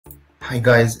Hi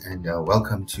guys, and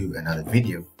welcome to another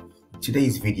video.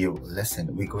 Today's video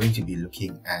lesson we're going to be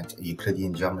looking at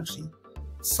Euclidean geometry,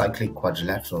 cyclic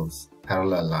quadrilaterals,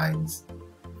 parallel lines,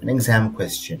 an exam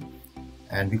question,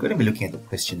 and we're going to be looking at the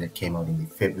question that came out in the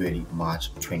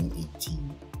February-March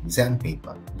 2018 exam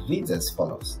paper. It reads as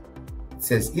follows. It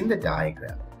says, in the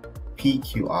diagram,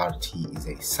 PQRT is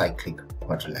a cyclic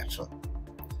quadrilateral.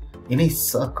 In a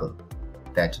circle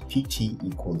that PT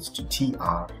equals to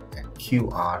TR and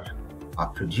QR are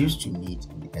produced to meet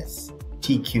in S,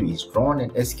 TQ is drawn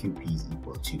and SQP is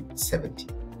equal to 70.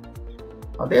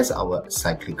 Now there's our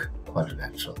cyclic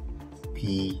quadrilateral,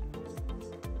 P,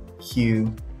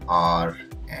 Q, R,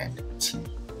 and T.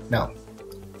 Now,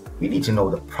 we need to know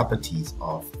the properties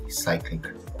of a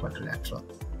cyclic quadrilateral.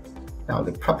 Now,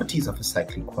 the properties of a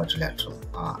cyclic quadrilateral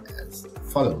are as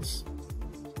follows.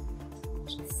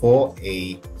 So for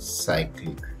a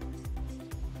cyclic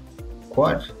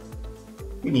quad,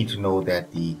 we need to know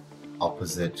that the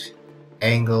opposite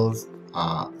angles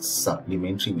are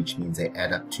supplementary, which means they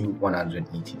add up to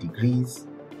 180 degrees.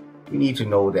 We need to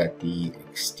know that the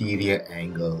exterior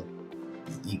angle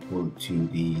is equal to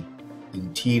the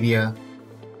interior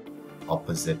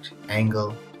opposite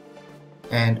angle.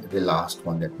 And the last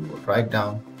one that we will write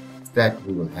down is that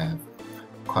we will have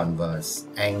converse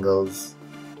angles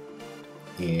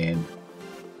in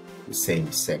the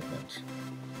same segment.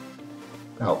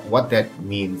 Now, what that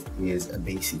means is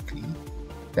basically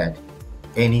that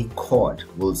any chord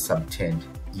will subtend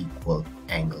equal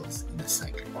angles in a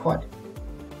cyclic quad.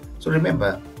 So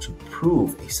remember, to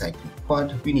prove a cyclic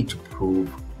quad, we need to prove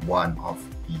one of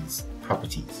these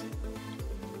properties.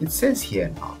 It says here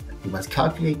now that we must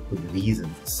calculate with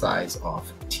reasons the size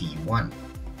of T1.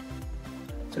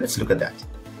 So let's look at that.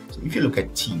 So if you look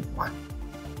at T1,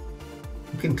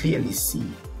 you can clearly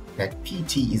see that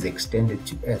PT is extended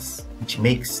to S, which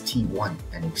makes T1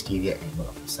 an exterior angle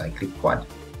of the cyclic quad,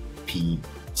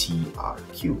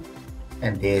 PTRQ.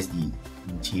 And there's the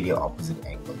interior opposite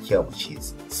angle here, which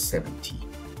is 70.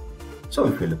 So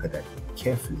if we look at that very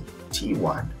carefully,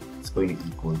 T1 is going to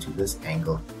equal to this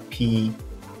angle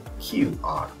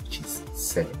PQR, which is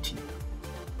 70.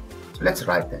 So let's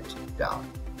write that down.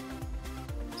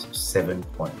 So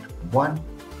 7.1,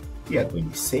 we are going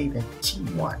to say that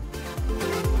T1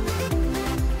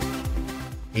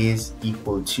 is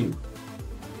equal to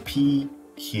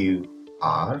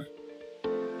PQR,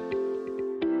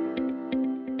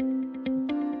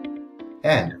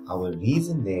 and our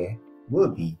reason there will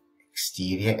be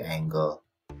exterior angle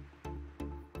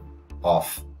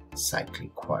of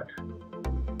cyclic quad.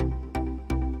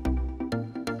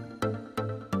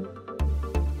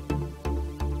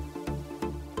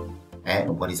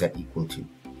 And what is that equal to?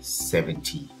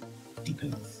 70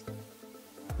 degrees.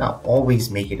 Now,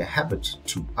 always make it a habit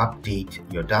to update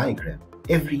your diagram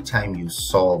every time you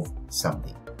solve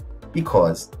something,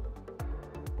 because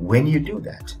when you do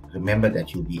that, remember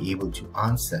that you'll be able to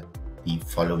answer the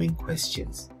following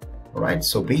questions. Alright,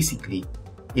 so basically,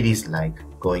 it is like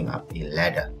going up a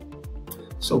ladder.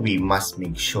 So we must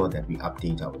make sure that we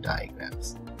update our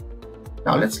diagrams.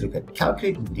 Now let's look at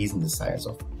calculate with reason the size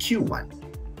of Q1.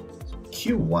 So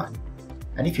Q1,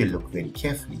 and if you look very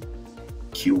carefully,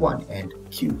 Q1 and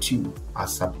Q2 are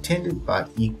subtended by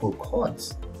equal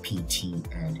chords, PT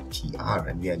and TR,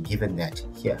 and we are given that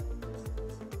here.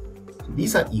 So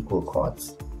these are equal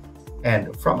chords,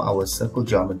 and from our circle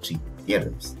geometry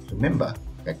theorems, remember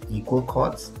that equal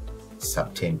chords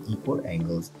subtend equal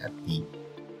angles at the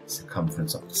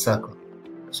circumference of the circle.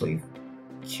 So if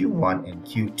Q1 and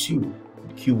Q2,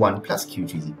 Q1 plus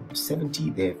Q2 is equal to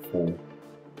 70, therefore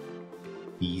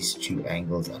these two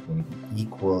angles are going to be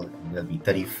equal, and they'll be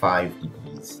 35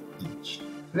 degrees each.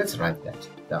 Let's write that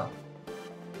down.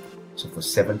 So for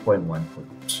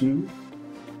 7.1.2,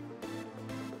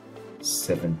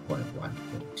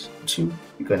 7.1.2,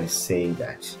 we're going to say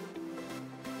that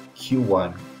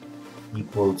Q1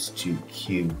 equals to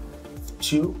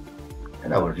Q2,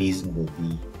 and our reason will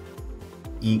be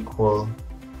equal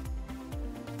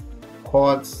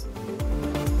chords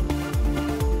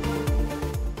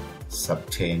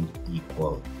subtend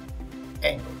equal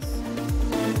angles.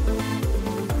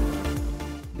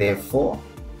 Therefore,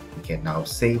 we can now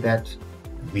say that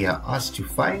we are asked to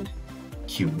find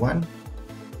Q1. We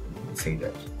can say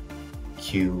that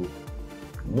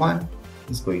Q1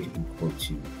 is going to equal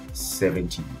to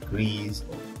 70 degrees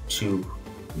over 2,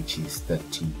 which is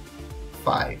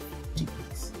 35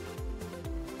 degrees.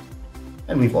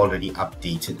 And we've already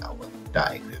updated our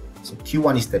diagram. So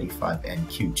Q1 is 35 and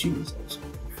Q2 is also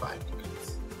 35 degrees.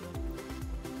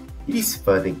 It is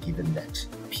further given that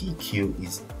PQ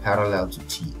is parallel to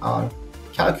TR.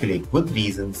 Calculate with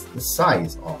reasons the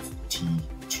size of TR.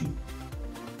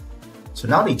 So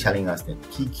now they're telling us that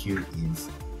PQ is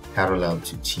parallel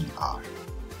to TR.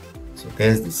 So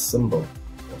there's the symbol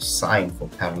or sign for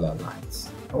parallel lines.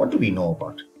 Now what do we know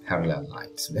about parallel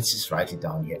lines? So let's just write it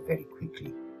down here very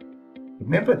quickly.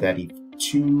 Remember that if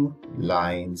two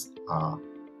lines are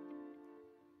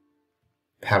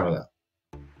parallel,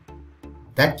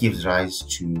 that gives rise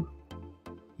to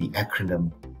the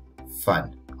acronym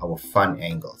FUN, our FUN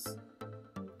angles.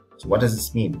 So what does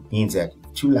this mean? It means that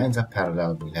if two lines are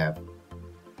parallel, we'll have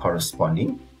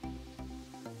corresponding,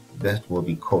 that will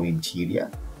be co-interior,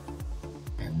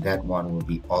 and that one will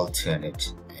be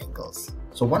alternate angles.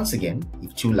 So once again,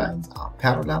 if two lines are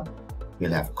parallel,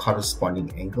 we'll have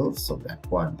corresponding angles. So that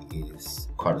one is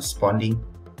corresponding,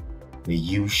 the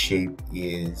U shape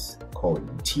is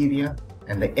co-interior,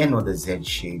 and the N or the Z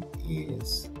shape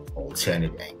is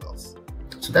alternate angles.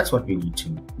 So that's what we need to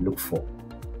look for.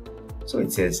 So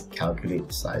it says calculate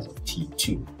the size of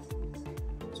T2.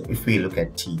 So if we look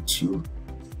at T2, you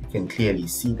can clearly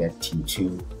see that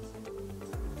T2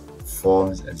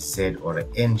 forms a Z or an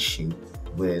N shape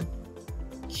with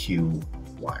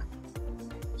Q1.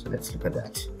 So let's look at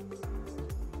that.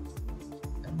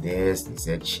 And there's the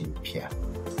Z shape here.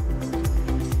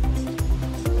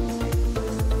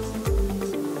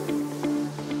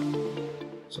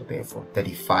 So therefore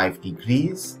 35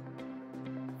 degrees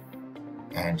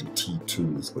and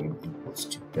T2 is going to equals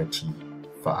to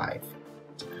 35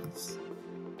 degrees.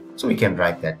 So we can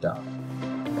write that down.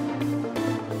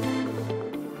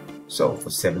 So for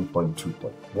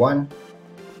 7.2.1,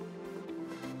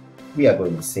 we are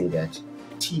going to say that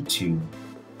T2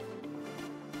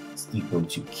 is equal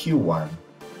to Q1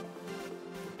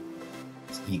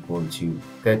 is equal to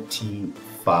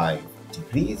 35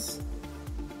 degrees.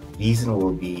 Reason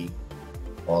will be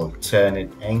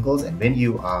alternate angles, and when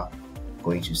you are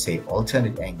going to say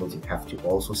alternate angles, you have to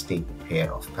also state the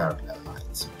pair of parallel lines.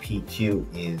 So PQ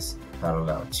is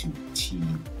parallel to TR,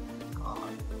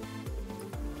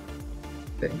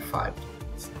 35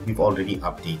 degrees. We've already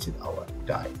updated our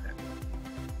diagram.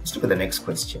 Let's look at the next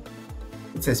question.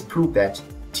 It says prove that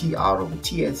TR over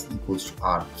TS equals to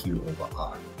RQ over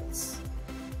RS.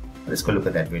 Let's go look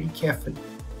at that very carefully.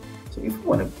 So if we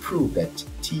want to prove that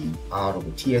TR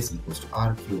over TS equals to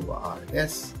RQ over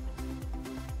RS,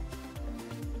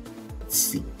 let's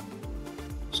see.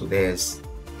 So there's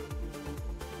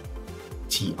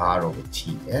TR over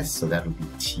TS, so that will be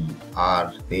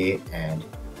TR there and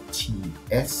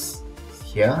TS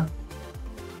here,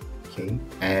 okay,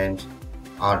 and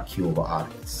RQ over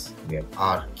RS. We have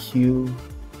RQ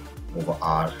over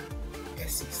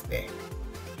RS is there.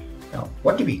 Now,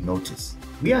 what do we notice?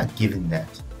 We are given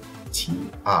that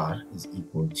TR is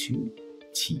equal to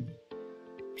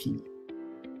TP.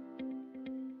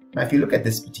 Now, if you look at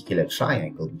this particular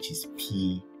triangle, which is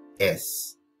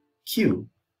PSQ,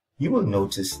 you will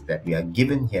notice that we are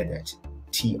given here that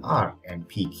TR and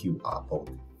PQ are both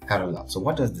parallel. So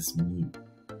what does this mean?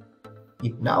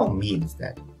 It now means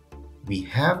that we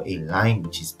have a line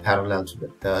which is parallel to the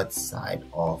third side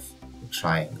of the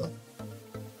triangle.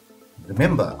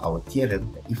 Remember our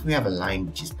theorem that if we have a line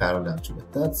which is parallel to the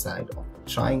third side of the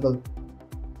triangle,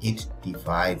 it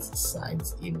divides the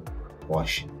sides in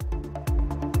proportion.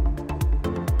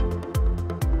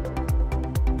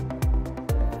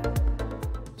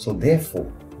 So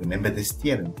therefore, remember this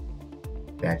theorem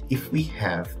that if we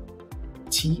have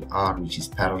TR which is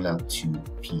parallel to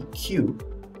PQ,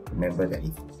 remember that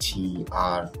if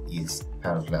TR is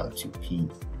parallel to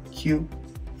PQ,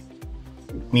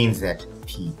 it means that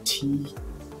PT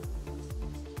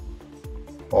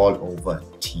all over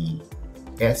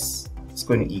TS is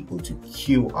going to equal to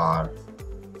QR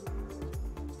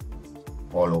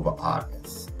all over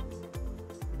RS.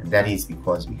 And that is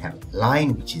because we have a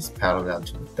line which is parallel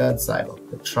to the third side of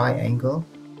the triangle,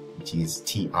 which is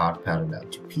TR parallel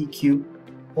to PQ,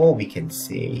 or we can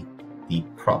say the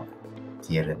prop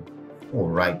theorem, or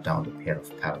write down the pair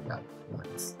of parallel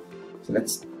lines. So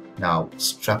let's now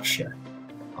structure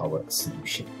our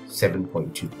solution.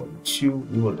 7.2.2,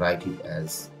 we will write it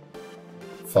as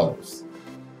follows.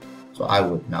 So I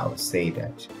would now say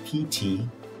that PT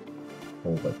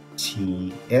over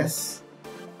TS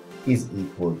is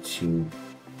equal to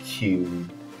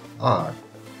QR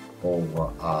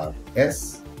over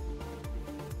RS.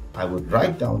 I would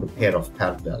write down the pair of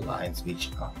parallel lines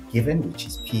which are given, which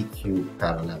is PQ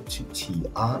parallel to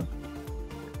TR.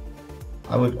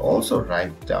 I would also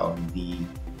write down the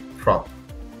prop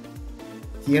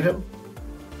theorem,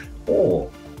 or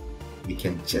we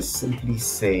can just simply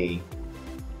say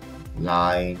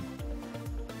line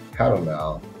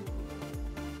parallel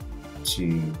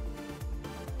to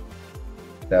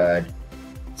third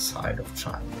side of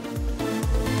triangle.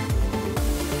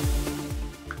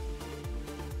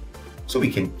 So we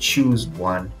can choose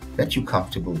one that you're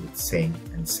comfortable with saying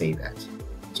and say that.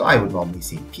 So I would normally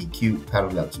say PQ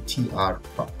parallel to TR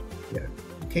prop here.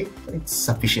 Okay, but it's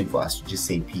sufficient for us to just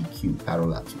say PQ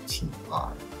parallel to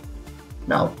TR.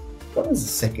 Now, what was the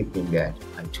second thing that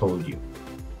I told you?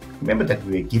 Remember that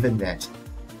we were given that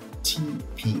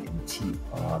TP and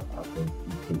TR are both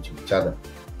equal to each other.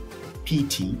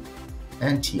 PT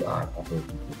and TR are both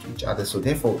equal to each other. So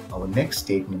therefore, our next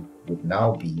statement would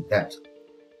now be that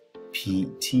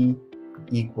PT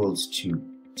equals to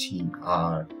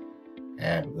TR,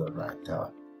 and we'll write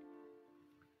down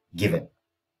given.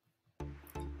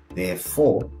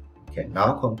 Therefore, we can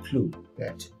now conclude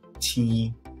that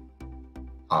TR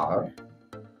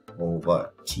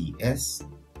over TS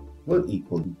will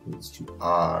equals to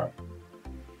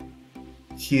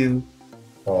RQ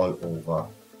all over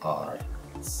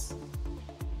RS.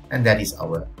 And that is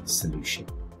our solution.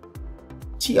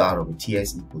 TR over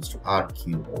TS equals to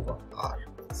RQ over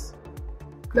RS.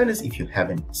 Learners, if you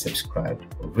haven't subscribed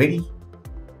already,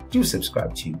 do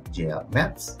subscribe to JR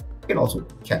Maths. You can also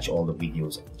catch all the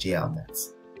videos at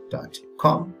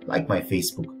jrmaths.com, like my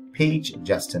Facebook page,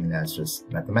 Justin Lazarus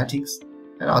Mathematics,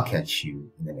 and I'll catch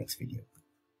you in the next video.